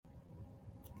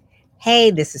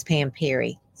Hey, this is Pam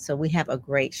Perry. So we have a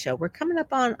great show. We're coming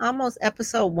up on almost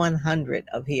episode 100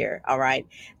 of here. All right.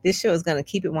 This show is going to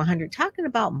keep it 100, talking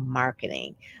about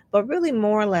marketing, but really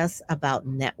more or less about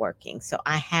networking. So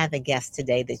I have a guest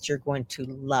today that you're going to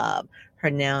love. Her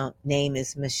now name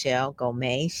is Michelle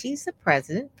Gomez. She's the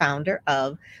president, founder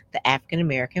of the African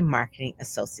American Marketing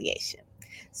Association.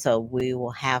 So we will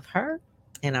have her,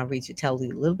 and I'll read you, tell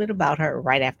you a little bit about her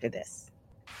right after this.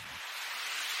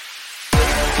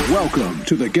 Welcome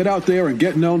to the Get Out There and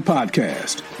Get Known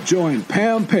podcast. Join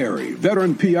Pam Perry,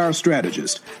 veteran PR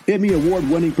strategist, Emmy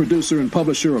award-winning producer and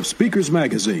publisher of Speakers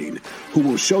Magazine, who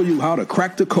will show you how to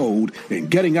crack the code in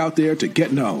getting out there to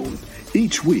get known.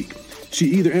 Each week, she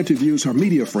either interviews her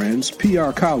media friends,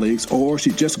 PR colleagues, or she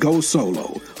just goes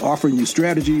solo, offering you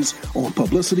strategies on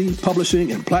publicity,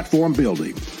 publishing, and platform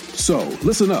building. So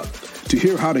listen up to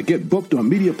hear how to get booked on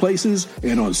media places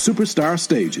and on superstar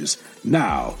stages.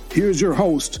 Now, here's your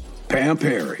host, Pam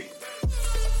Perry.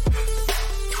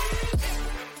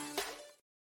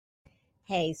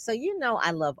 Hey, so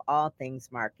I love all things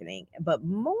marketing, but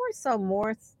more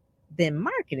than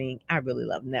marketing, I really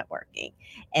love networking.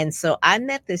 And so I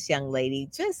met this young lady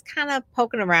just kind of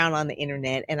poking around on the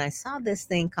internet, and I saw this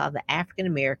thing called the African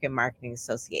American Marketing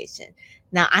Association.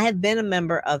 Now, I had been a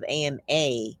member of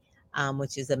AMA,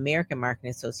 which is American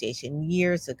Marketing Association,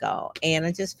 years ago, and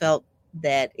I just felt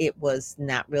that it was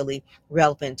not really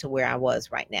relevant to where I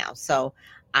was right now. So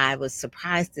I was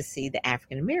surprised to see the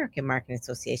African American Marketing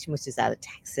Association, which is out of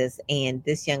Texas, and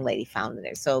this young lady founded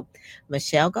it. So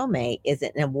Michelle Gomez is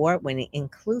an award-winning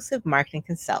inclusive marketing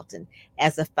consultant.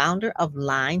 As a founder of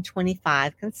Line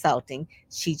 25 Consulting,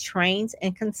 she trains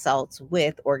and consults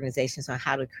with organizations on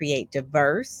how to create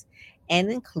diverse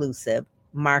and inclusive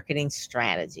marketing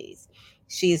strategies.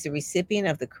 She is the recipient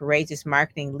of the Courageous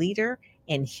Marketing Leader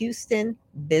and Houston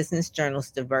Business Journal's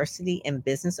Diversity in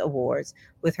Business Awards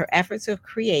with her efforts of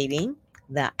creating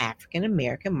the African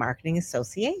American Marketing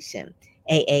Association,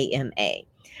 AAMA.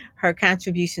 Her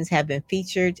contributions have been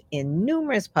featured in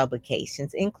numerous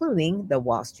publications, including the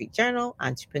Wall Street Journal,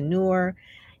 Entrepreneur,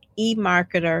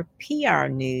 eMarketer, PR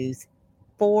News,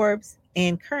 Forbes,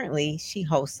 and currently she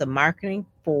hosts the Marketing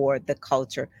for the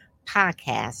Culture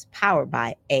podcast powered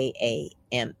by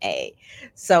AAMA.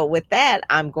 So with that,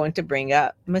 I'm going to bring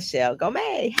up Michelle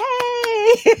Gomez.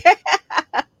 Hey,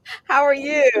 how are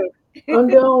you? I'm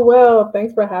doing well.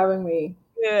 Thanks for having me.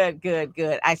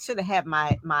 Good. I should have had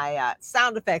my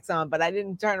sound effects on, but I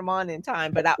didn't turn them on in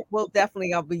time. But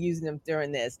I'll be using them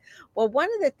during this. Well, one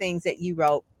of the things that you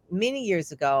wrote many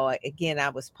years ago, again, I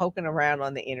was poking around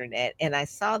on the internet, and I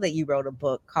saw that you wrote a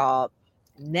book called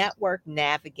Network,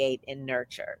 Navigate, and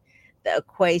Nurture: The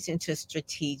Equation to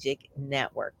Strategic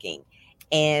Networking.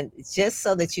 And just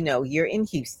so that you know, you're in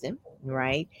Houston,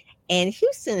 right? And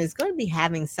Houston is going to be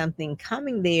having something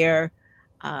coming there.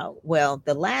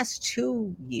 The last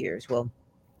 2 years,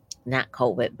 not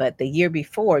COVID, but the year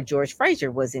before, George Fraser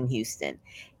was in Houston,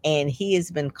 and he has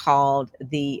been called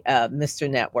the Mr.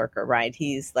 Networker, right?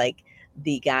 He's like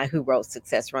the guy who wrote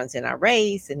Success Runs in Our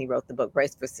Race, and he wrote the book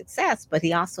Race for Success, but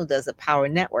he also does a power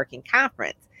networking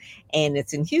conference, and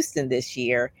it's in Houston this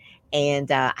year.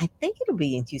 And I think it'll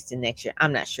be in Houston next year.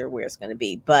 I'm not sure where it's going to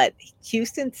be, but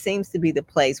Houston seems to be the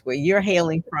place where you're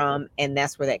hailing from, and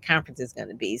that's where that conference is going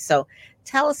to be. So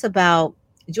tell us about,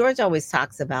 George always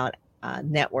talks about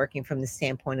networking from the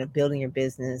standpoint of building your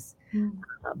business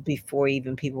before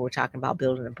even people were talking about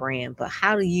building a brand. But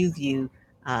how do you view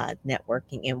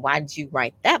networking, and why did you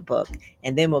write that book?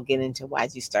 And then we'll get into why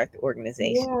did you start the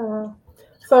organization. Yeah.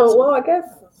 So, I guess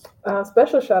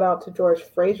special shout out to George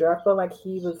Fraser. I feel like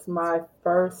he was my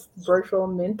first virtual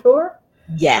mentor.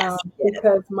 Yes.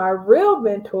 Because my real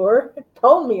mentor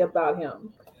told me about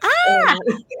him.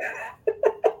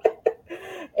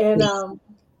 And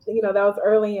that was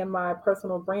early in my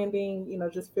personal branding,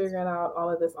 just figuring out all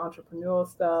of this entrepreneurial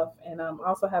stuff. And I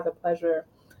also had the pleasure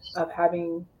of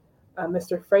having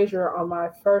Mr. Fraser on my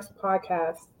first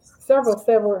podcast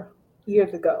several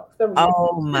years ago.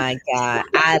 My God.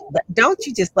 Don't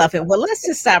you just love him? Well, let's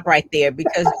just stop right there,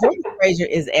 because George Fraser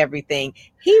is everything.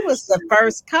 He was the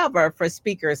first cover for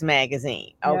Speakers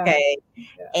Magazine. Okay. Yeah.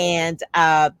 And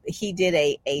he did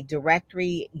a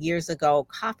directory years ago,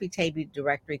 coffee table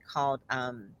directory called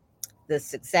the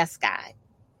Success Guide.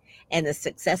 And the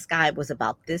Success Guide was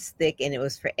about this thick, and it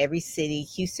was for every city.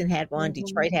 Houston had one,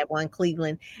 Detroit had one,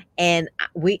 Cleveland. And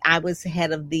I was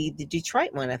head of the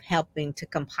Detroit one, of helping to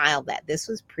compile that. This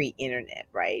was pre-internet,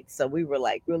 right? So we were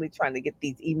like really trying to get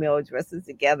these email addresses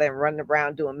together and running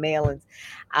around doing mailings.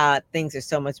 Things are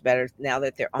so much better now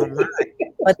that they're online.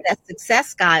 But that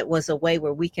success guide was a way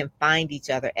where we can find each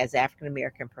other as African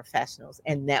American professionals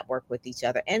and network with each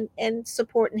other and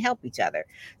support and help each other.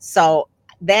 So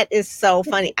that is so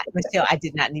funny. Michelle, I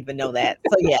did not even know that.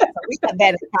 So yeah, so we have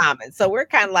that in common. So we're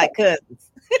kind of like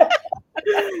cousins.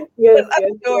 Yes,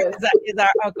 yes, George yes. is our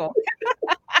uncle.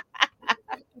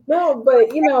 No,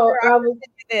 but I was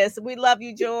This. We love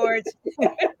you, George.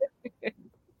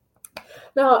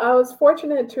 no, I was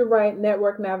fortunate to write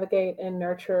Network, Navigate, and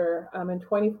Nurture in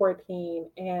 2014,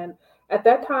 and at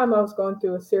that time I was going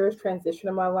through a serious transition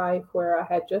in my life where I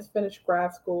had just finished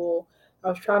grad school. I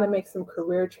was trying to make some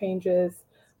career changes.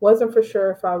 Wasn't for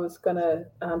sure if I was going to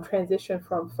transition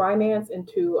from finance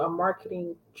into a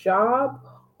marketing job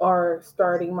or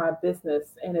starting my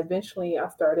business. And eventually I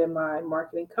started my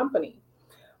marketing company.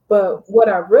 But what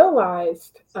I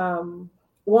realized,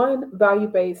 one, value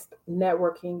based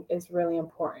networking is really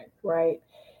important, right?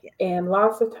 Yeah. And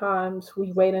lots of times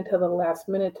we wait until the last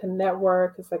minute to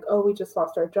network. It's like, oh, we just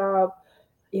lost our job.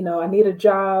 I need a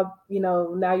job.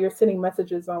 Now you're sending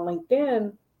messages on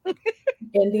LinkedIn.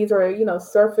 And these are,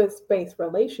 surface based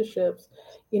relationships.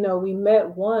 We met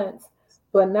once,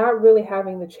 but not really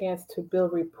having the chance to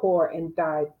build rapport and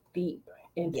dive deep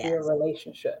into your Yes.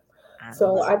 relationship. I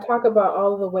So love I talk about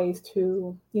all of the ways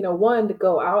to, one, to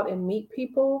go out and meet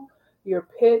people, your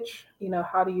pitch,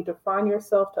 how do you define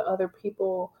yourself to other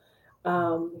people,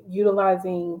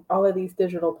 utilizing all of these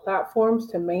digital platforms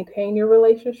to maintain your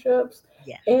relationships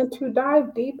Yes. and to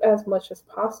dive deep as much as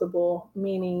possible,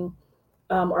 meaning,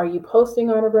 are you posting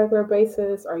on a regular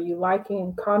basis? Are you liking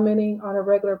and commenting on a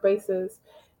regular basis?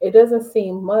 It doesn't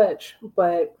seem much,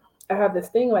 but I have this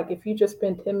thing like if you just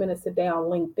spend 10 minutes a day on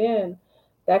LinkedIn,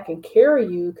 that can carry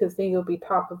you because then you'll be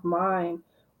top of mind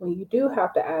when you do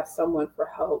have to ask someone for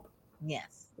help.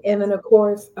 Yes. And then, of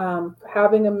course,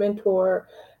 having a mentor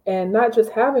and not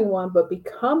just having one, but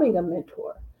becoming a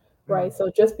mentor, right? Mm. So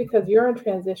just because you're in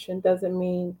transition doesn't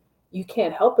mean you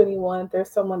can't help anyone.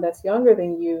 There's someone that's younger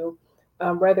than you,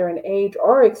 whether in age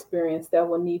or experience, that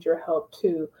will need your help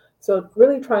too. So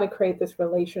really trying to create this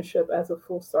relationship as a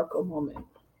full circle moment.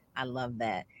 I love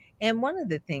that. And one of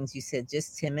the things you said,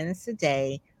 just 10 minutes a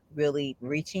day, really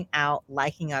reaching out,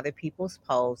 liking other people's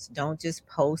posts. Don't just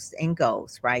post and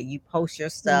ghost, right? You post your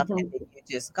stuff and Mhm. then you're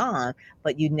just gone,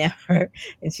 but you never.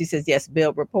 And she says, yes,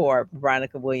 build rapport.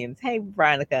 Veronica Williams. Hey,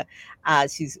 Veronica.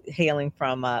 She's hailing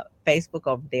from Facebook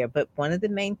over there. But one of the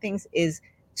main things is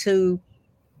to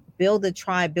build a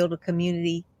tribe, build a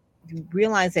community. You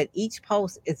realize that each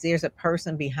post is there's a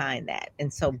person behind that.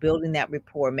 And so building that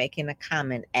rapport, making a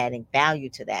comment, adding value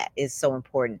to that is so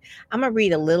important. I'm gonna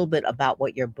read a little bit about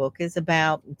what your book is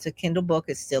about. It's a Kindle book,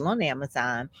 it's still on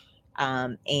Amazon.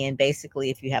 And basically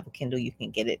if you have a Kindle, you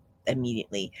can get it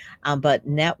immediately. But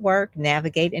Network,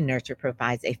 Navigate, and Nurture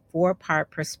provides a 4-part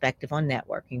perspective on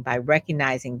networking by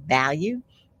recognizing value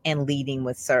and leading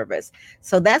with service.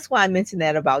 So that's why I mentioned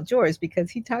that about George, because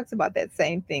he talks about that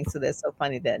same thing. So that's so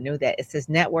funny that I knew that. It says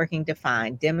networking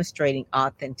defined, demonstrating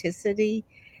authenticity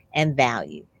and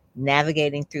value,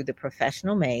 navigating through the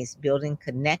professional maze, building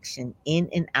connection in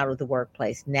and out of the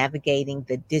workplace, navigating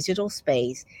the digital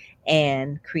space,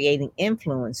 and creating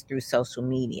influence through social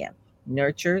media.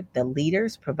 Nurture the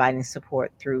leaders, providing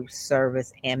support through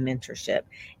service and mentorship.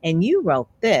 And you wrote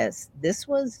this. This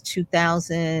was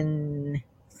 2014,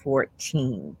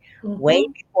 way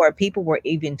Mhm. before people were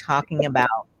even talking about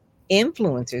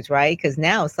influencers, right? Because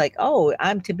now it's like, oh,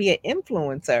 I'm to be an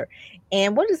influencer.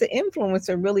 And what does an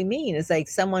influencer really mean? It's like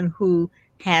someone who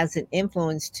has an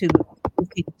influence to move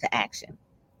people to action.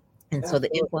 And so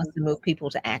the influence Absolutely. to move people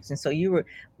to action. So you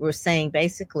were saying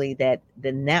basically that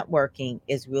the networking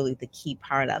is really the key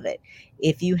part of it.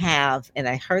 If you have, and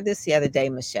I heard this the other day,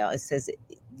 Michelle, it says,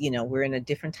 we're in a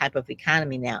different type of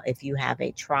economy now. If you have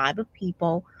a tribe of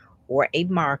people or a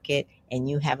market and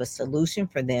you have a solution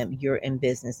for them, you're in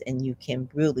business and you can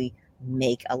really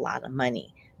make a lot of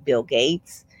money. Bill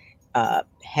Gates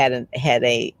had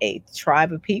a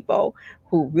tribe of people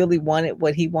who really wanted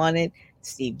what he wanted.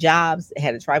 Steve Jobs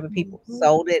had a tribe of people, Mhm.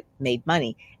 sold it, made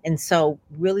money. And so,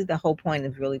 really, the whole point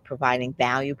of really providing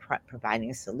value,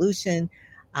 providing a solution.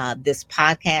 This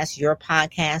podcast, your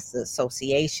podcast, the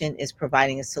association is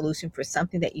providing a solution for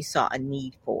something that you saw a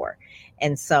need for.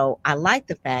 And so, I like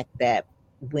the fact that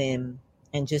when,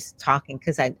 and just talking,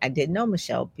 because I didn't know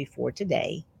Michelle before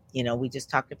today. We just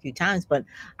talked a few times, but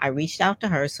I reached out to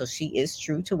her. So she is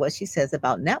true to what she says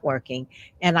about networking.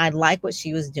 And I like what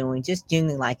she was doing, just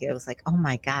genuinely like it. I was like, oh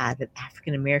my God, the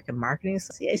African American Marketing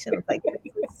Association. I was like, this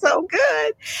is so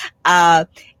good.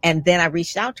 And then I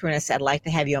reached out to her and I said, I'd like to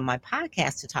have you on my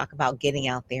podcast to talk about getting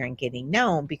out there and getting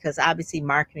known, because obviously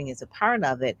marketing is a part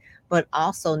of it. But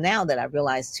also now that I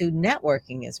realize too,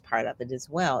 networking is part of it as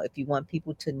well. If you want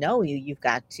people to know you, you've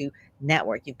got to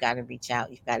network. You've got to reach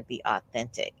out. You've got to be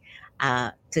authentic.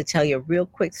 To tell you a real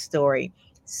quick story.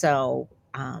 So,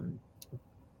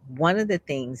 one of the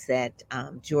things that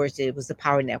George did was the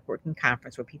Power Networking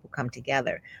Conference where people come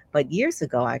together. But years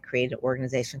ago, I created an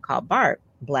organization called BART,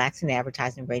 Blacks in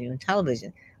Advertising, Radio, and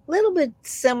Television. A little bit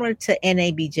similar to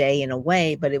NABJ in a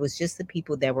way, but it was just the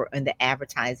people that were in the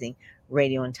advertising,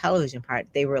 radio, and television part.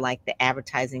 They were like the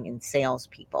advertising and sales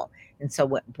people. And so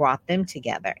what brought them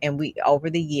together? And we, over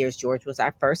the years, George was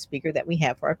our first speaker that we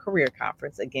had for our career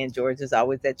conference. Again, George is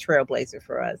always that trailblazer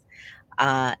for us.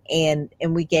 And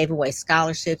we gave away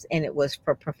scholarships, and it was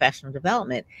for professional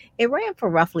development. It ran for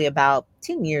roughly about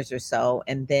 10 years or so,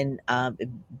 and then it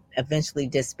eventually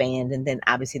disbanded. And then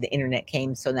obviously the internet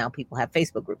came, so now people have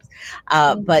Facebook groups.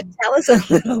 But tell us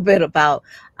a little bit about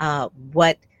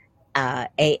what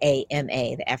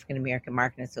AAMA, the African American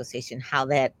Marketing Association, how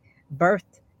that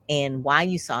birthed and why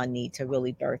you saw a need to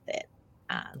really birth it.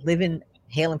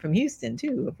 Hailing from Houston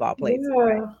too, of all places. Yeah.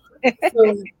 Right?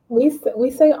 So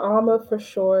we say AMA for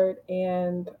short,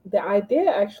 and the idea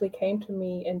actually came to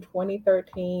me in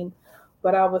 2013,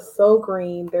 but I was so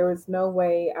green, there was no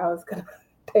way I was going to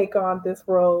take on this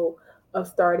role of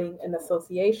starting an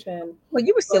association. Well,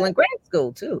 you were still in grad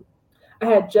school too. I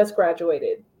had just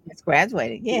graduated. Just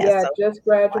graduated, Yeah, just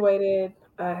graduated.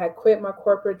 I had quit my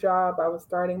corporate job. I was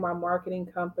starting my marketing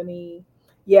company.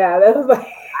 Yeah, that was like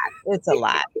it's a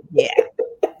lot. Yeah.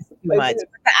 Too much.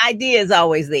 The idea is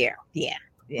always there. Yeah.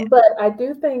 But I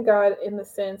do thank God in the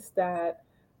sense that,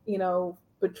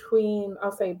 between,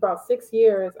 I'll say about 6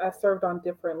 years, I served on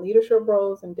different leadership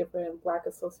roles in different Black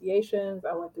associations.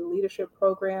 I went through leadership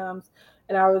programs,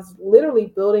 and I was literally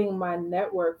building my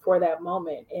network for that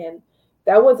moment. And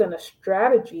that wasn't a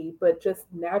strategy, but just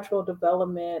natural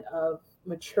development of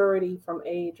maturity from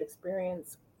age,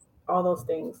 experience, all those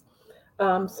things.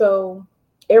 So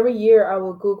every year I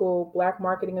will Google Black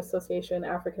Marketing Association,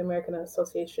 African American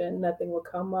Association, nothing will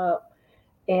come up.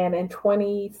 And in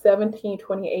 2017,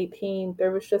 2018,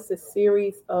 there was just a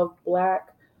series of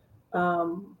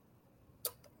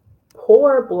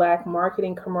poor Black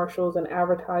marketing commercials and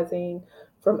advertising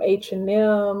from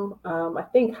H&M, I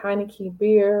think Heineken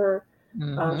Beer,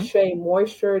 Shea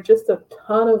Moisture, just a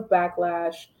ton of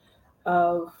backlash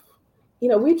of,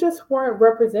 we just weren't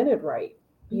represented right,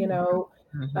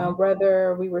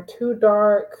 whether we were too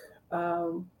dark,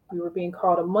 we were being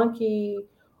called a monkey,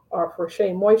 or for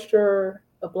Shea Moisture,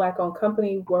 a Black-owned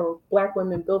company where Black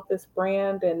women built this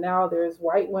brand, and now there's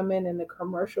white women in the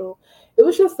commercial. It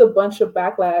was just a bunch of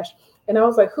backlash. And I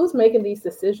was like, who's making these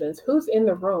decisions? Who's in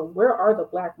the room? Where are the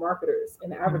Black marketers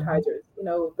and advertisers?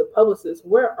 The publicists,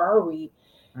 where are we?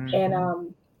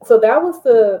 And so that was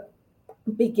the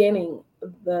beginning,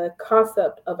 the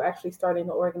concept of actually starting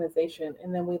the organization.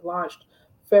 And then we launched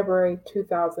February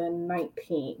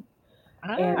 2019.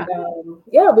 And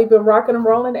we've been rocking and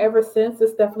rolling ever since.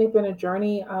 It's definitely been a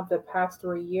journey of the past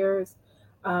 3 years.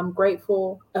 I'm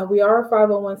grateful. We are a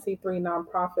 501c3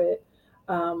 nonprofit.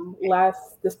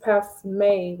 This past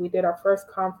May, we did our first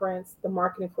conference, the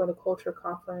Marketing for the Culture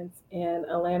Conference in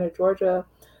Atlanta, Georgia.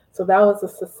 So that was a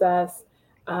success.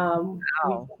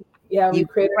 We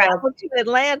created to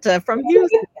Atlanta from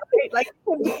Houston. Like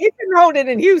you enrolled it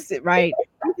in Houston, right?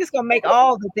 You're just gonna make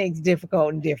all the things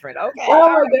difficult and different. Okay.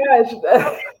 Oh my gosh.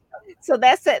 So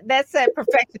that's that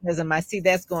perfectionism. I see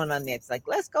that's going on next. Like,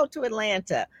 let's go to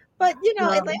Atlanta. But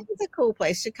Atlanta's a cool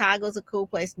place. Chicago's a cool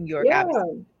place. New York,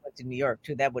 obviously went to New York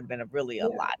too. That would have been a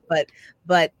lot.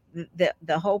 But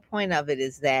the whole point of it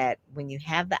is that when you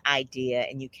have the idea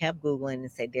and you kept Googling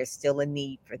and say there's still a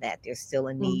need for that, there's still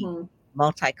a need.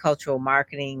 Multicultural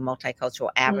marketing, multicultural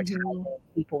advertising.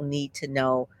 People need to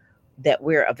know that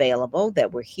we're available,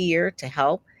 that we're here to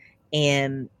help.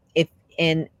 And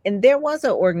there was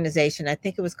an organization, I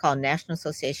think it was called National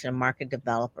Association of Market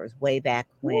Developers, way back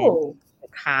when,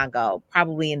 Chicago,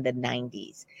 probably in the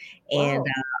 90s. And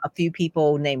a few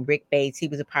people named Rick Bates, he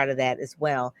was a part of that as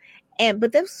well.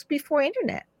 But that was before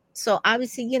internet. So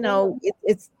obviously,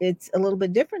 it's a little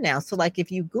bit different now. So like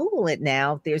if you Google it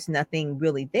now, there's nothing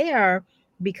really there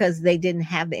because they didn't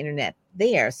have the internet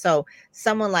there. So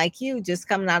someone like you just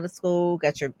coming out of school,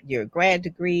 got your grad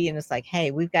degree, and it's like,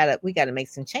 hey, we got to make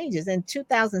some changes. In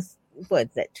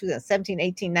 2017,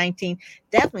 18, 19,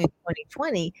 definitely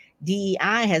 2020,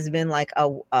 DEI has been like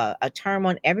a term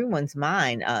on everyone's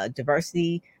mind,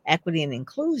 diversity, equity, and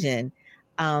inclusion.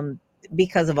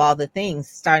 because of all the things,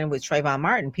 starting with Trayvon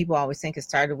Martin. People always think it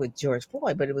started with George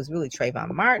Floyd, but it was really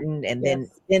Trayvon Martin, and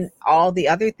then all the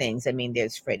other things. I mean,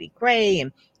 there's Freddie Gray,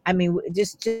 and I mean,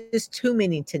 just too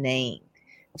many to name,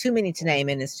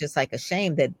 and it's just like a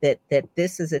shame that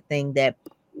this is a thing that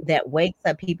wakes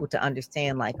up people to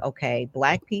understand, like, okay,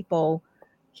 Black people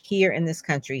here in this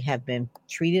country have been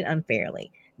treated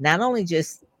unfairly, not only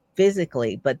just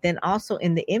physically, but then also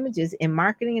in the images, in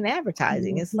marketing and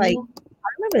advertising. It's like, I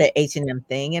remember that H&M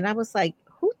thing, and I was like,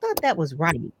 who thought that was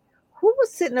right? Who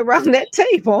was sitting around that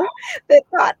table that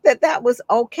thought that was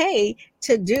okay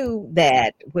to do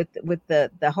that with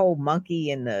the whole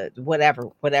monkey and the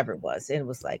whatever it was? And it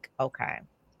was like, okay,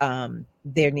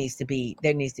 there needs to be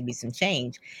some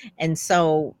change. And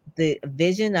so the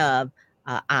vision of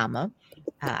AMA,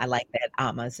 I like that.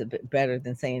 AMA is a bit better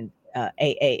than saying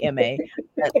AAMA.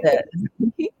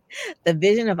 The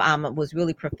vision of AMA was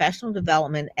really professional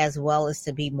development, as well as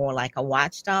to be more like a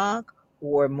watchdog,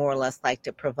 or more or less like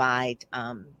to provide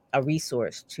a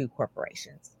resource to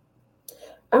corporations.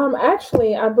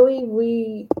 Actually, I believe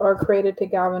we are created to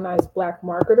galvanize Black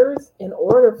marketers in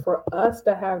order for us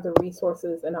to have the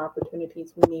resources and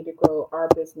opportunities we need to grow our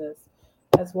business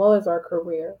as well as our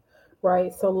career,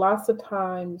 right? So lots of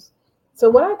times, so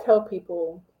what I tell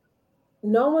people,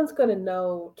 no one's going to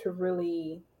know to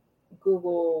really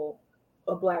Google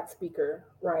a Black speaker,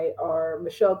 right? Or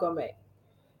Michelle Gomez.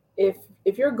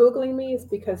 If you're Googling me, it's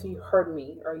because you heard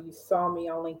me or you saw me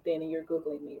on LinkedIn and you're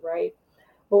Googling me, right?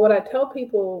 But what I tell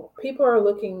people are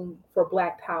looking for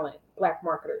Black talent, Black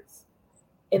marketers.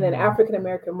 And then African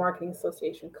American Marketing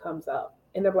Association comes up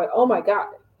and they're like, oh my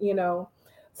God, you know?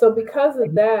 So because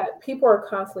of that, people are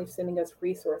constantly sending us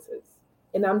resources.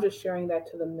 And I'm just sharing that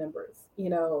to the members, you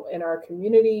know, in our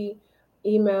community,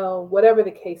 email, whatever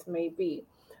the case may be.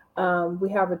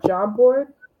 We have a job board.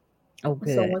 Oh,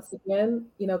 good. So once again,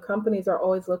 you know, companies are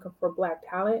always looking for Black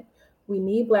talent. We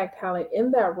need Black talent in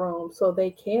that room so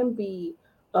they can be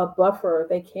a buffer.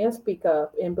 They can speak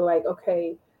up and be like,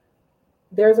 okay,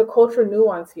 there's a culture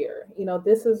nuance here. You know,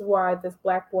 this is why this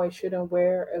Black boy shouldn't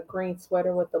wear a green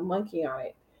sweater with a monkey on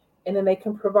it. And then they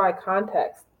can provide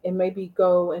context and maybe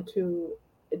go into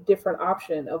a different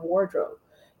option of wardrobe,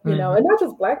 you know, and not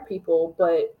just Black people,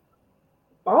 but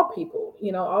all people,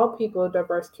 you know, all people of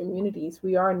diverse communities.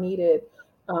 We are needed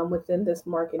within this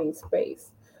marketing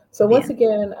space. So once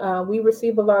again, we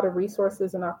receive a lot of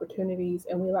resources and opportunities,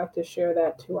 and we like to share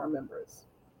that to our members.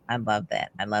 I love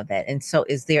that. And so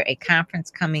is there a conference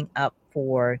coming up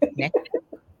for next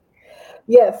year?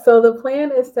 Yes. So the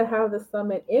plan is to have the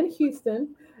summit in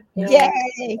Houston in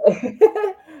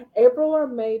April or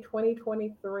May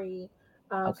 2023.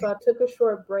 So I took a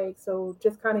short break. So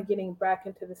just kind of getting back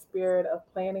into the spirit of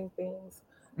planning things.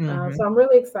 So I'm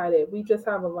really excited. We just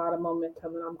have a lot of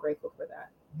momentum, and I'm grateful for that.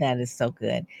 That is so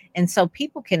good. And so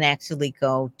people can actually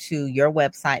go to your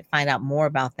website, find out more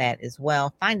about that as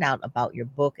well, find out about your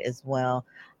book as well.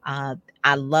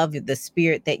 I love the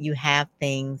spirit that you have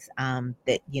things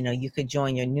that, you know, you could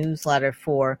join your newsletter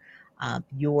for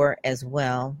your as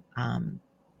well,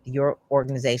 your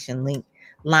organization, link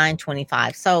Line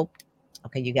 25. So,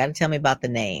 okay, you got to tell me about the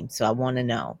name. So I want to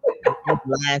know.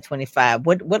 Line 25.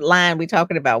 What line are we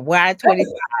talking about? Why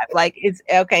 25? Like, it's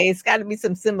okay. It's got to be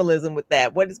some symbolism with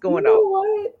that. What is going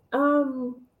on?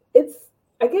 What?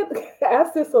 I get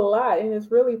asked this a lot, and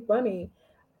it's really funny.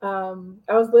 I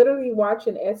was literally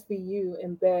watching SVU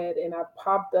in bed, and I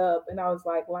popped up, and I was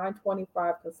like, Line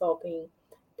 25 Consulting,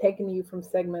 taking you from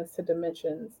segments to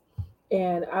dimensions.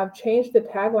 And I've changed the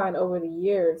tagline over the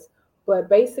years, but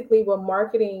basically, what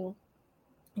marketing.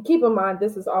 Keep in mind,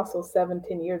 this is also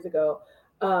 7-10 years ago.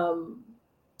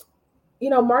 You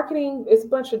know, marketing is a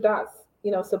bunch of dots.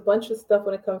 You know, it's a bunch of stuff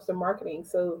when it comes to marketing.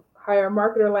 So hire a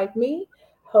marketer like me,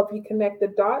 help you connect the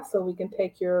dots so we can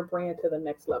take your brand to the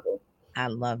next level. I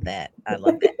love that.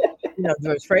 You know,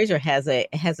 George Fraser has a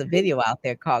video out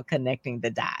there called Connecting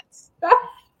the Dots.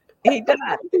 He does.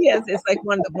 Yes, it's like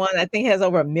one I think has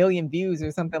over 1 million views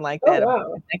or something like that. Oh,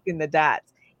 wow. Connecting the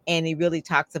dots. And he really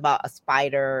talks about a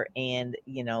spider and,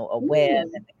 you know, a web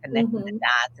and connecting the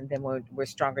dots. And then we're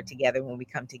stronger together when we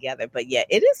come together. But yeah,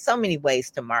 it is so many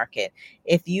ways to market.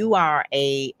 If you are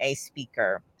a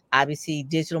speaker, obviously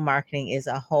digital marketing is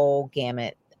a whole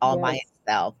gamut all by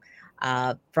itself,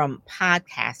 from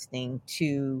podcasting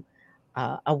to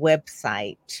a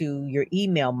website, to your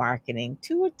email marketing,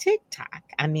 to a TikTok.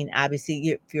 I mean, obviously,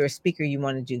 if you're a speaker, you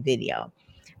want to do video.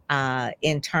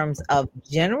 In terms of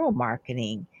general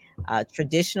marketing,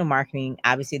 traditional marketing,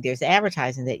 obviously there's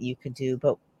advertising that you could do,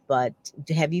 but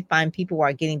have you find people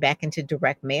are getting back into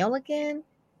direct mail again?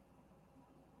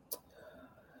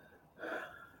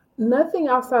 Nothing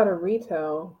outside of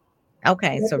retail.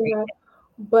 Okay, so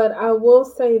But I will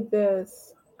say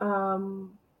this,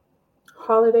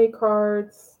 holiday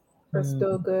cards are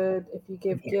still good. If you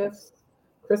give gifts,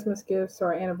 Christmas gifts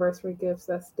or anniversary gifts,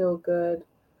 that's still good.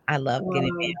 I love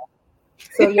getting mail.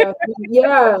 So yeah.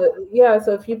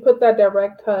 So if you put that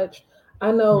direct touch,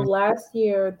 I know last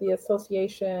year the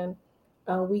association,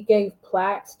 we gave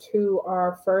plaques to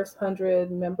our first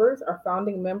 100 members, our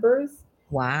founding members.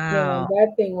 Wow. And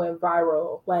that thing went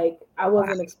viral. Like I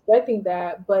wasn't expecting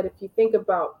that, but if you think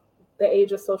about the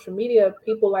age of social media,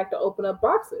 people like to open up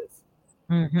boxes.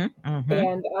 And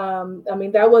I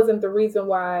mean, that wasn't the reason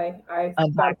why I thought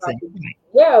about it.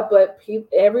 Yeah, but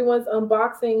everyone's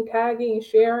unboxing, tagging,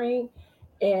 sharing,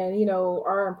 and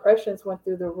our impressions went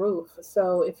through the roof.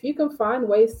 So if you can find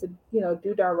ways to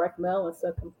do direct mail in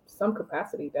some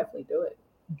capacity, definitely do it.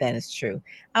 That is true.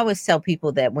 I always tell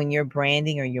people that when you're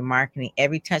branding or you're marketing,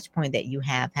 every touch point that you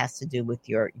have has to do with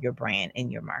your brand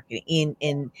and your marketing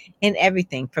in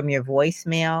everything from your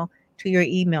voicemail to your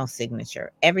email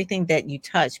signature. Everything that you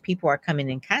touch, people are coming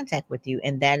in contact with you,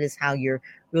 and that is how you're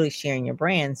really sharing your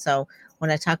brand. So when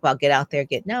I talk about get out there,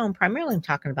 get known, primarily I'm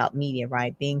talking about media,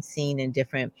 right? Being seen in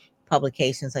different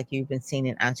publications like you've been seen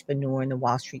in Entrepreneur and the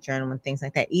Wall Street Journal and things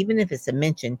like that. Even if it's a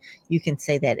mention, you can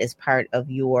say that as part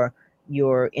of your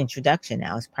introduction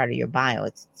now as part of your bio.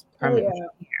 It's permanently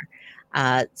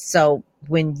here. So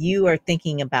when you are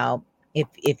thinking about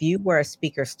if you were a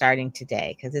speaker starting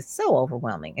today, because it's so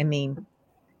overwhelming. I mean,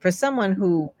 for someone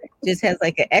who just has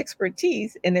like an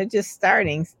expertise and they're just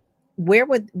starting, where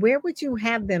would you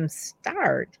have them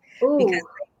start? Because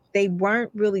they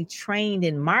weren't really trained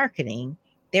in marketing.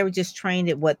 They were just trained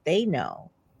at what they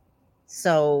know.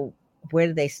 So where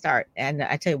do they start? And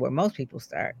I tell you where most people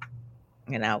start.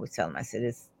 And I always tell them, I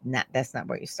said, that's not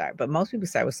where you start. But most people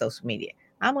start with social media.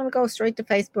 I'm going to go straight to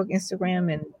Facebook,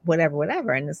 Instagram, and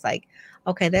whatever. And it's like,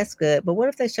 okay, that's good. But what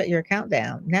if they shut your account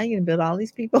down? Now you're going to build all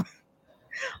these people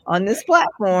on this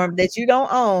platform that you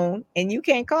don't own and you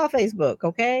can't call Facebook.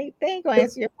 Okay. They ain't going to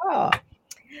answer your call.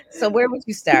 So where would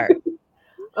you start?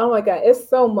 Oh my God. It's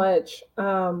so much.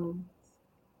 I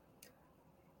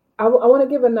want to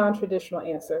give a non-traditional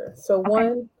answer. So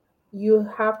one, you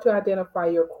have to identify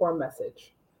your core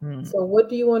message. So what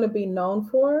do you want to be known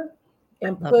for?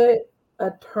 And put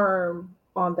a term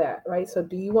on that, right? So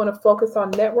do you want to focus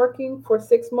on networking for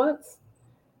 6 months?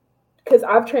 Because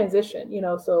I've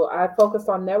transitioned, so I focused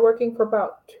on networking for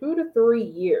about 2 to 3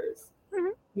 years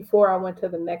before I went to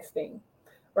the next thing,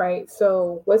 right?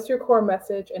 So what's your core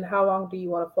message and how long do you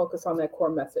want to focus on that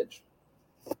core message?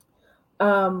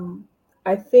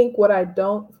 I think what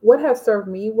has served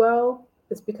me well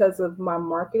is because of my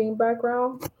marketing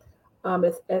background,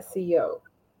 is SEO.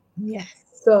 Yes.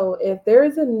 So if there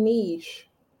is a niche,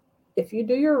 if you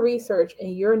do your research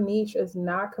and your niche is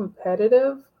not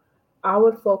competitive, I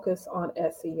would focus on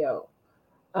SEO.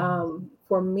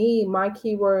 For me, my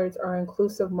keywords are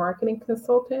inclusive marketing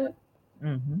consultant.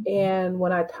 And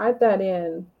when I type that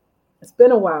in, it's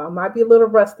been a while, it might be a little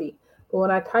rusty, but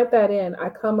when I type that in, I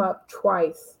come up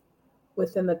twice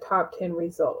within the top 10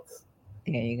 results.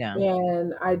 There you go.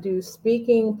 And I do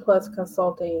speaking plus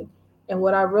consulting. And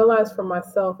what I realized for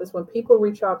myself is when people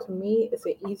reach out to me, it's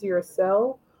an easier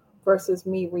sell versus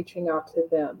me reaching out to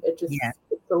them. It's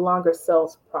a longer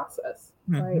sales process,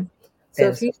 right? So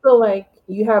if you feel like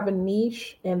you have a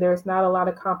niche and there's not a lot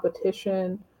of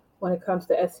competition when it comes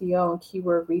to SEO and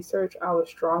keyword research, I would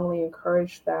strongly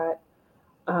encourage that.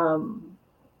 And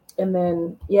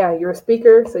then, you're a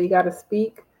speaker, so you got to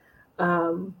speak.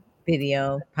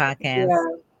 Video, podcast.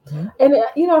 Yeah. And,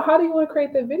 how do you want to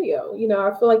create the video?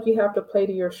 I feel like you have to play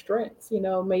to your strengths.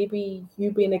 Maybe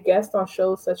you being a guest on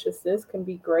shows such as this can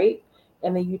be great.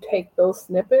 And then you take those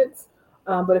snippets.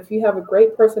 But if you have a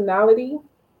great personality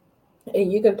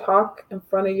and you can talk in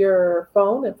front of your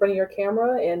phone, in front of your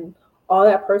camera, and all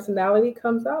that personality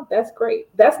comes out, that's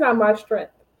great. That's not my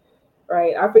strength,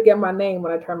 right? I forget my name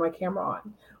when I turn my camera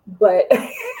on. But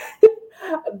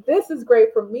this is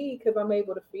great for me because I'm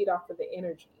able to feed off of the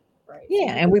energy, right?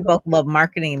 Yeah, and we both love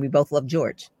marketing and we both love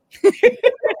George.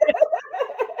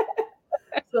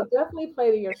 So definitely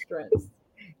play to your strengths.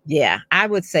 Yeah, I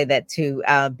would say that too.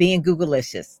 Being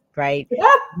Googleicious, right?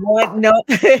 No.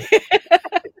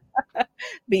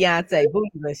 Beyonce,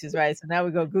 Bootylicious, right? So now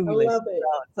we go Googleicious.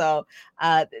 I love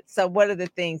it. So what are the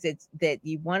things that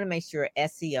you want to make sure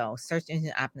SEO, search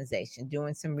engine optimization,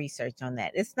 doing some research on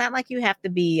that? It's not like you have to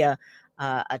be a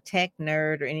tech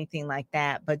nerd or anything like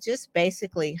that, but just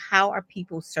basically, how are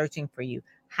people searching for you?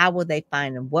 How will they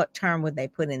find them? What term would they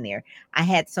put in there? I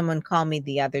had someone call me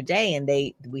the other day and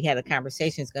we had a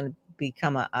conversation. It's going to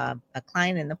become a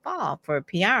client in the fall for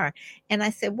PR. And I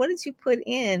said, what did you put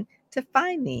in to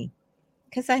find me?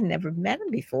 Because I never met him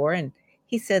before. And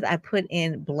he said, I put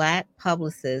in Black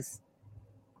publicists,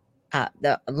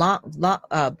 Black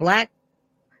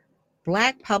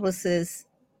publicists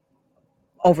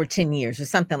over 10 years or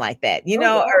something like that,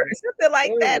 wow. or something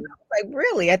like that. I was like,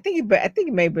 really? I think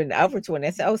it may have been over 20.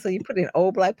 I said, oh, so you put in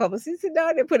old Black publicists? He said, no,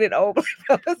 I didn't put in old Black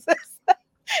publicists.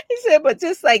 He said, but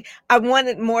just like I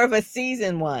wanted more of a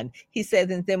seasoned one. He said,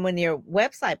 and then when your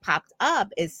website popped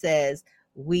up, it says,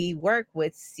 we work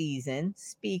with seasoned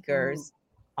speakers,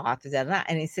 authors,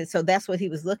 and he said, so that's what he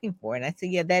was looking for. And I said,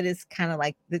 yeah, that is kind of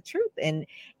like the truth. And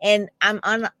I'm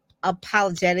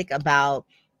unapologetic about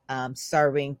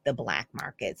serving the Black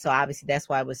market. So obviously that's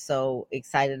why I was so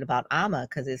excited about AMA,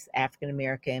 because it's African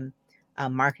American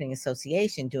Marketing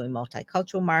Association, doing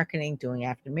multicultural marketing, doing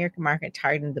African American marketing,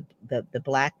 targeting the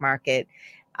Black market.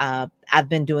 I've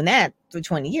been doing that for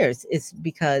 20 years. It's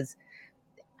because,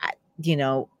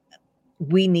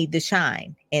 we need to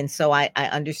shine. And so I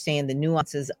understand the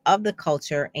nuances of the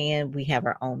culture, and we have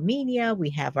our own media, we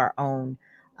have our own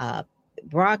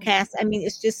broadcast. I mean,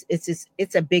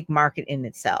 it's a big market in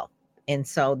itself. And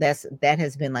so that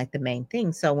has been like the main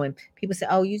thing. So when people say,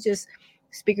 oh,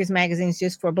 Speakers Magazine is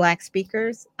just for Black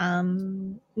speakers.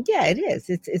 Yeah, it is.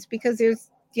 It's because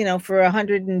there's, for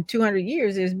 100 and 200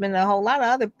 years, there's been a whole lot of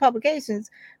other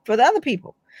publications for the other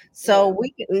people. So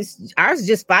ours is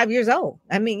just 5 years old.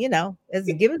 I mean,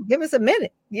 give us a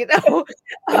minute, and so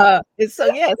it's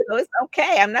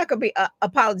okay. I'm not going to be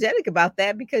apologetic about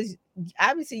that, because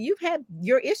obviously you've had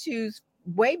your issues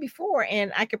way before,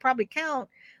 and I could probably count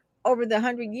over the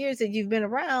 100 years that you've been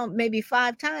around, maybe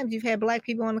 5 times you've had Black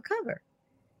people on the cover.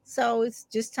 So it's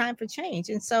just time for change.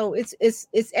 And so it's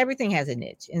everything has a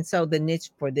niche. And so the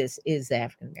niche for this is the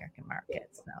African American market.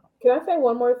 So can I say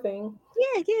one more thing?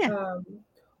 Yeah.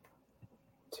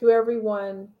 To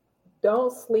everyone,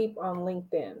 don't sleep on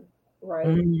LinkedIn, right?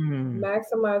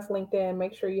 Maximize LinkedIn.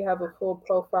 Make sure you have a full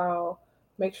profile.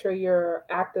 Make sure you're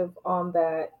active on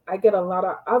that. I've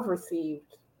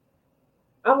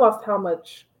lost how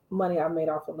much money I made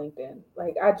off of LinkedIn.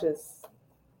 Like, I just,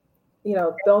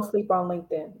 don't sleep on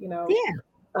LinkedIn,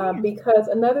 because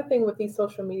another thing with these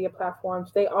social media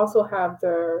platforms, they also have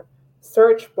their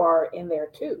search bar in there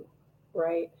too,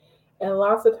 right? And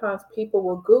lots of times people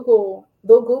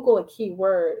they'll Google a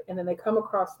keyword, and then they come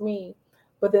across me,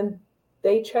 but then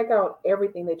they check out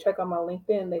everything. They check out my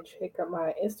LinkedIn, they check out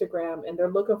my Instagram, and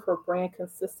they're looking for brand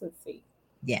consistency.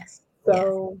 Yes.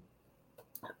 So,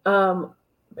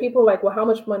 people are like, well, how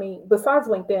much money, besides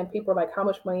LinkedIn, people are like, how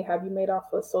much money have you made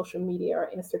off of social media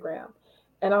or Instagram?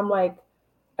 And I'm like,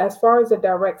 as far as a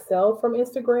direct sale from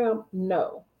Instagram,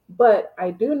 no. But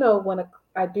I do know when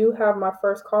I do have my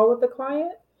first call with the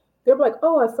client, they're like,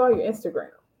 oh, I saw your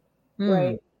Instagram,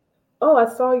 right? Oh, I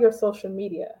saw your social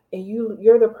media, and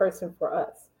you're the person for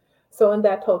us. So in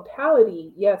that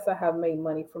totality, yes, I have made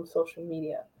money from social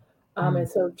media. And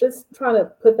so just trying to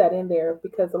put that in there,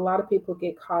 because a lot of people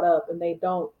get caught up and they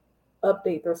don't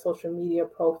update their social media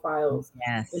profiles.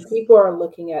 Yes. And people are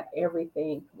looking at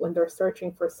everything when they're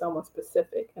searching for someone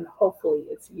specific, and hopefully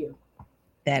it's you.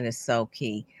 That is so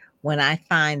key. When I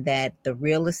find that the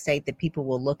real estate that people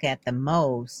will look at the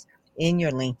most in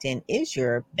your LinkedIn is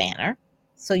your banner.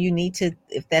 So you need to,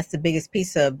 if that's the biggest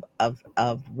piece of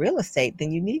real estate,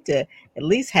 then you need to at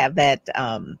least have that,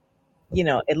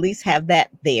 at least have that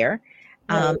there.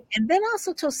 And then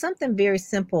also to something very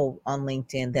simple on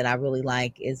LinkedIn that I really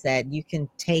like is that you can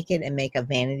take it and make a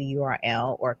vanity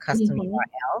URL or a custom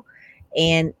URL.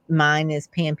 And mine is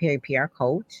Pam Perry PR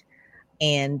Coach,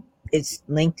 and it's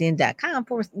linkedin.com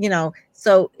for,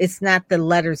 so it's not the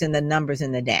letters and the numbers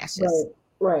and the dashes.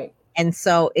 Right. And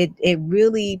so it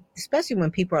really, especially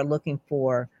when people are looking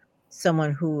for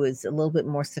someone who is a little bit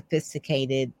more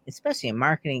sophisticated, especially in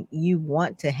marketing, you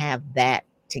want to have that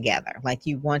together. Like,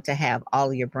 you want to have all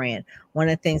of your brand. One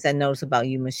of the things I noticed about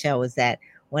you, Michelle, is that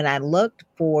when I looked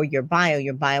for your bio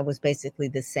was basically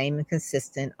the same and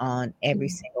consistent on every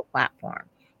single platform.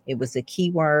 It was a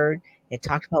keyword. It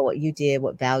talked about what you did,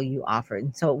 what value you offered.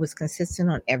 And so it was consistent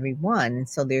on every one. And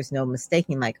so there's no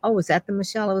mistaking, like, oh, is that the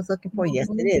Michelle I was looking for? Yes,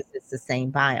 it is. It's the same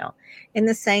bio. And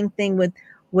the same thing with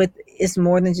it's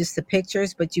more than just the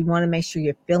pictures, but you want to make sure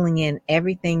you're filling in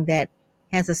everything that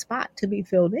has a spot to be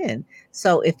filled in.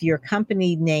 So if your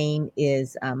company name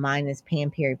is, mine is Pam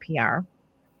Perry PR.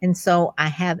 And so I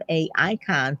have a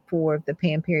icon for the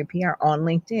Pam Perry PR on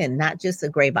LinkedIn, not just a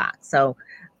gray box. So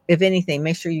if anything,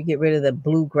 make sure you get rid of the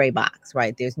blue-gray box,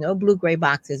 right? There's no blue-gray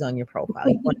boxes on your profile.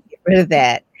 You want to get rid of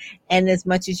that. And as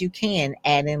much as you can,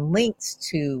 add in links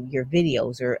to your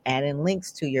videos or add in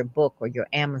links to your book or your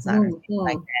Amazon or things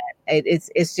like that.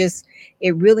 It's just,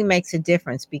 it really makes a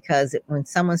difference, because when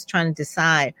someone's trying to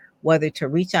decide whether to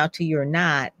reach out to you or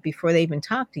not, before they even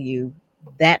talk to you,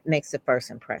 that makes the first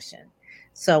impression.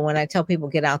 So when I tell people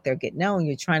get out there, get known,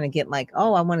 you're trying to get like,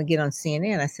 oh, I want to get on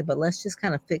CNN. I said, but let's just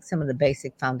kind of fix some of the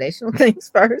basic foundational things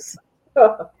first.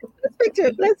 Let's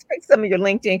fix some of your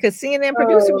LinkedIn, because CNN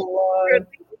producer your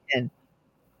LinkedIn.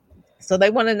 So they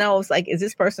want to know, it's like, is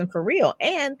this person for real?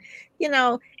 And,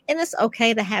 and it's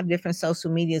okay to have different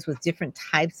social medias with different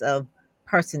types of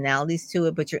personalities to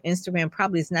it, but your Instagram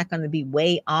probably is not going to be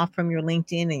way off from your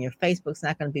LinkedIn, and your Facebook's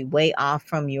not going to be way off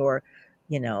from your,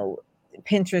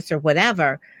 Pinterest or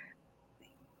whatever.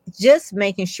 Just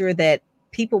making sure that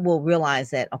people will realize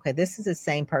that, okay, this is the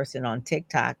same person on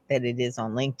TikTok that it is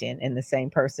on LinkedIn, and the same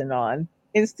person on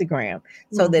Instagram,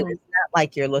 so that it's not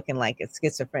like you're looking like a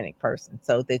schizophrenic person.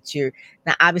 So that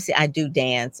now obviously I do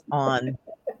dance on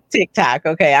TikTok.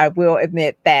 Okay, I will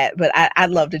admit that, but I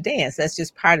love to dance. That's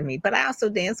just part of me. But I also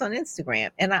dance on Instagram,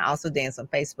 and I also dance on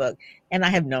Facebook, and I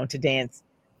have known to dance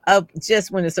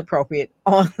just when it's appropriate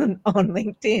on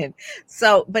LinkedIn.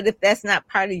 So, but if that's not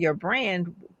part of your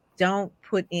brand, don't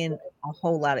put in a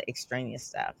whole lot of extraneous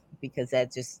stuff, because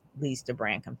that just leads to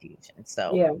brand confusion.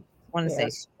 So I want to say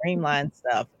streamline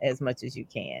stuff as much as you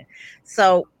can.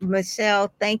 So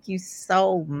Michelle, thank you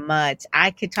so much.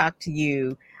 I could talk to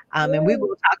you, and we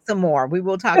will talk some more.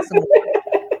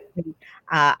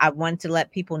 I want to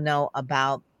let people know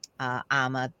about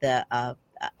AMA, the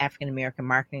African American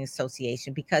Marketing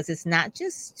Association, because it's not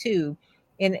just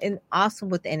and also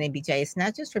with the NABJ, it's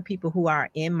not just for people who are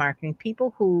in marketing.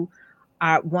 People who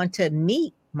want to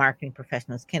meet marketing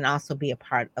professionals can also be a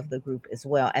part of the group as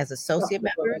well as associate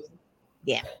members.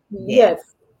 Yes.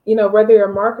 Whether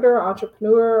you're a marketer,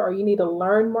 entrepreneur, or you need to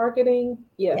learn marketing,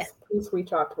 please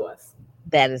reach out to us.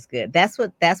 That is good. That's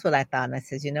what I thought. And I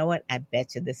said, you know what? I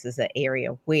bet you this is an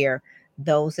area where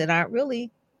those that aren't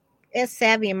really as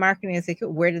savvy in marketing as they could,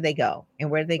 where do they go? And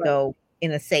where do they go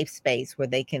in a safe space where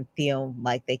they can feel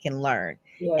like they can learn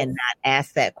and not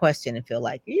ask that question and feel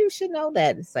like you should know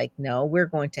that. It's like, no, we're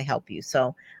going to help you.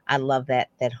 So I love that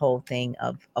whole thing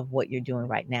of what you're doing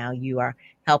right now. You are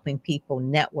helping people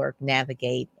network,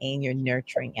 navigate, and you're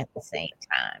nurturing at the same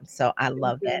time. So I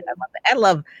love that.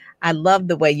 I love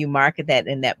the way you market that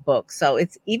in that book. So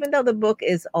it's, even though the book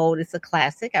is old, it's a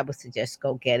classic. I would suggest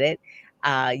go get it.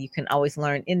 You can always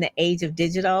learn in the age of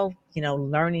digital.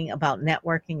 Learning about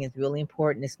networking is really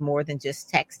important. It's more than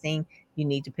just texting. You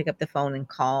need to pick up the phone and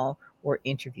call or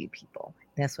interview people.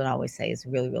 That's what I always say is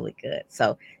really, really good.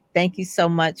 So thank you so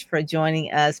much for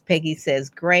joining us. Peggy says,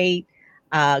 great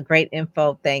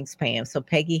info. Thanks, Pam. So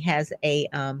Peggy has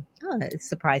it's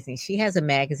surprising. She has a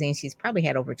magazine. She's probably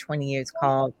had over 20 years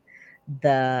called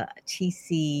the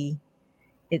TC.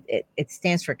 It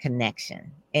stands for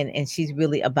connection, and she's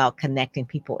really about connecting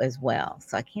people as well.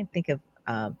 So I can't think of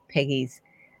Peggy's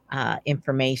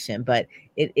information, but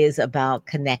it is about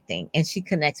connecting, and she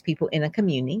connects people in a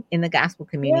community, in the gospel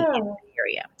community in the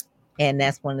area, and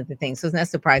that's one of the things. So it's not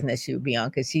surprising that she would be on,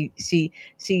 because she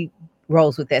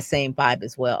rolls with that same vibe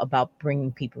as well, about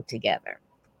bringing people together.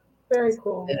 Very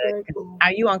cool. Very cool.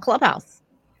 Are you on Clubhouse?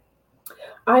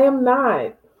 I am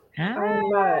not. I'm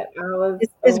not.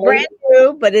 It's brand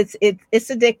new, but it's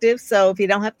addictive. So if you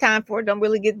don't have time for it,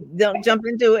 don't jump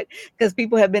into it, because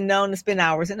people have been known to spend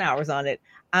hours and hours on it.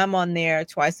 I'm on there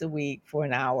twice a week for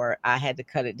an hour. I had to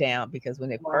cut it down because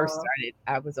when it first started,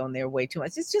 I was on there way too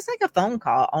much. It's just like a phone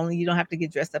call, only you don't have to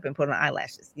get dressed up and put on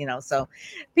eyelashes, So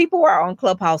people are on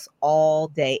Clubhouse all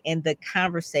day, and the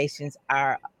conversations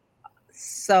are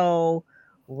so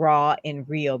raw and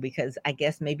real, because I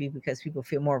guess maybe because people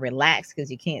feel more relaxed because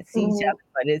you can't see each other,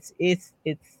 but it's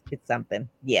something.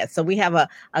 Yeah. So we have a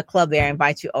club there I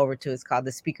invite you over to. It's called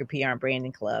the Speaker PR and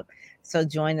Branding Club. So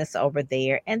join us over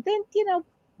there. And then,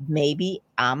 maybe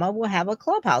AMA will have a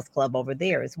Clubhouse club over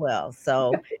there as well.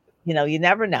 So, you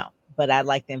never know, but I'd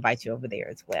like to invite you over there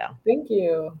as well. Thank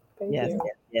you. Yes.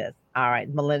 All right.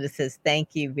 Melinda says, thank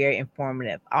you. Very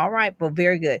informative. All right. Well,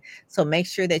 very good. So make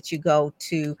sure that you go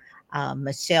to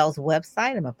Michelle's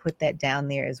website. I'm going to put that down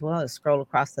there as well. Scroll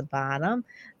across the bottom.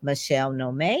 Michelle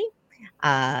Nome,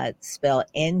 spell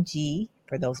NG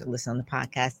for those that listen on the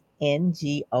podcast,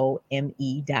 NGOME.com,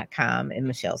 and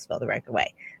Michelle spelled the right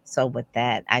way. So with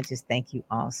that, I just thank you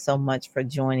all so much for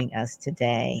joining us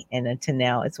today, and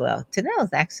Tanel as well. Tanel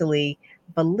is actually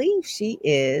believe she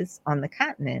is on the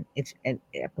continent. And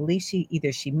I believe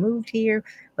she moved here,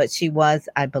 but she was,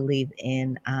 I believe,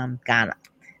 in Ghana.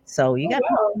 So you got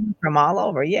from all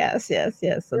over. Yes. So very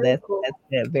that's cool. That's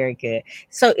good. Very good.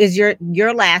 So is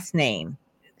your last name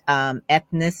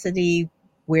ethnicity?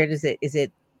 Where does it? Is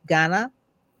it Ghana?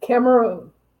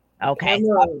 Cameroon. Okay.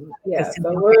 Cameroon. Yeah.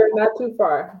 So we're not too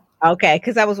far. Okay,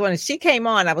 because I was wondering, she came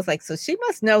on, I was like, so she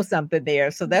must know something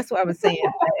there. So that's what I was saying.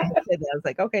 I was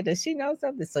like, okay, does she know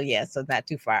something? So yeah, so not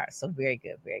too far. So very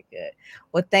good, very good.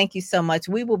 Well, thank you so much.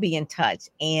 We will be in touch.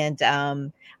 And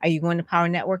are you going to Power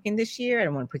Networking this year? I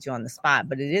don't want to put you on the spot,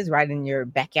 but it is right in your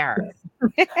backyard.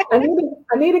 I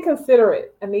need to consider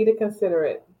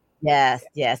it. Yes.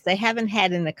 They haven't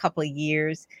had in a couple of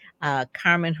years.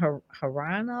 Carmen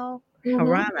Harana.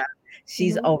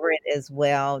 She's over it as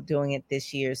well, doing it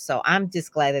this year. So I'm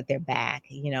just glad that they're back.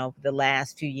 You know, the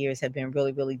last few years have been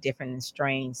really, really different and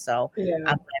strange. So I'm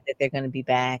glad that they're going to be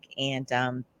back. And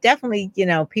definitely, you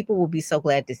know, people will be so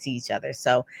glad to see each other.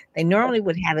 So they normally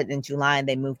would have it in July and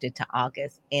they moved it to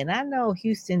August. And I know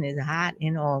Houston is hot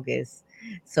in August.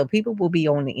 So people will be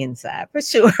on the inside for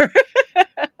sure.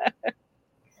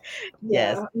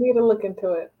 Yes. I need to look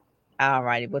into it. All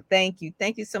righty. Well, thank you.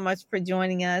 Thank you so much for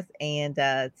joining us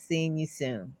and seeing you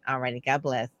soon. All righty. God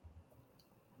bless.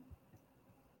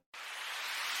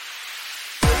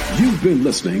 You've been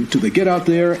listening to the Get Out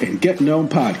There and Get Known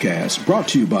podcast, brought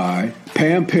to you by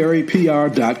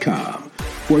PamPerryPR.com,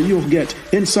 where you'll get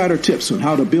insider tips on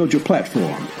how to build your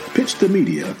platform, pitch the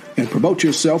media, and promote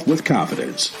yourself with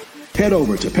confidence. Head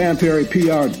over to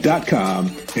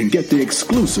PamPerryPR.com and get the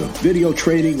exclusive video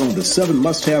training on the 7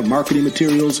 must-have marketing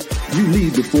materials you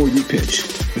need before you pitch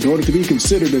in order to be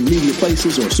considered in media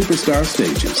places or superstar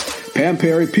stages.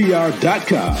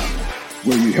 PamPerryPR.com,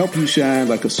 where we help you shine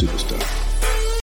like a superstar.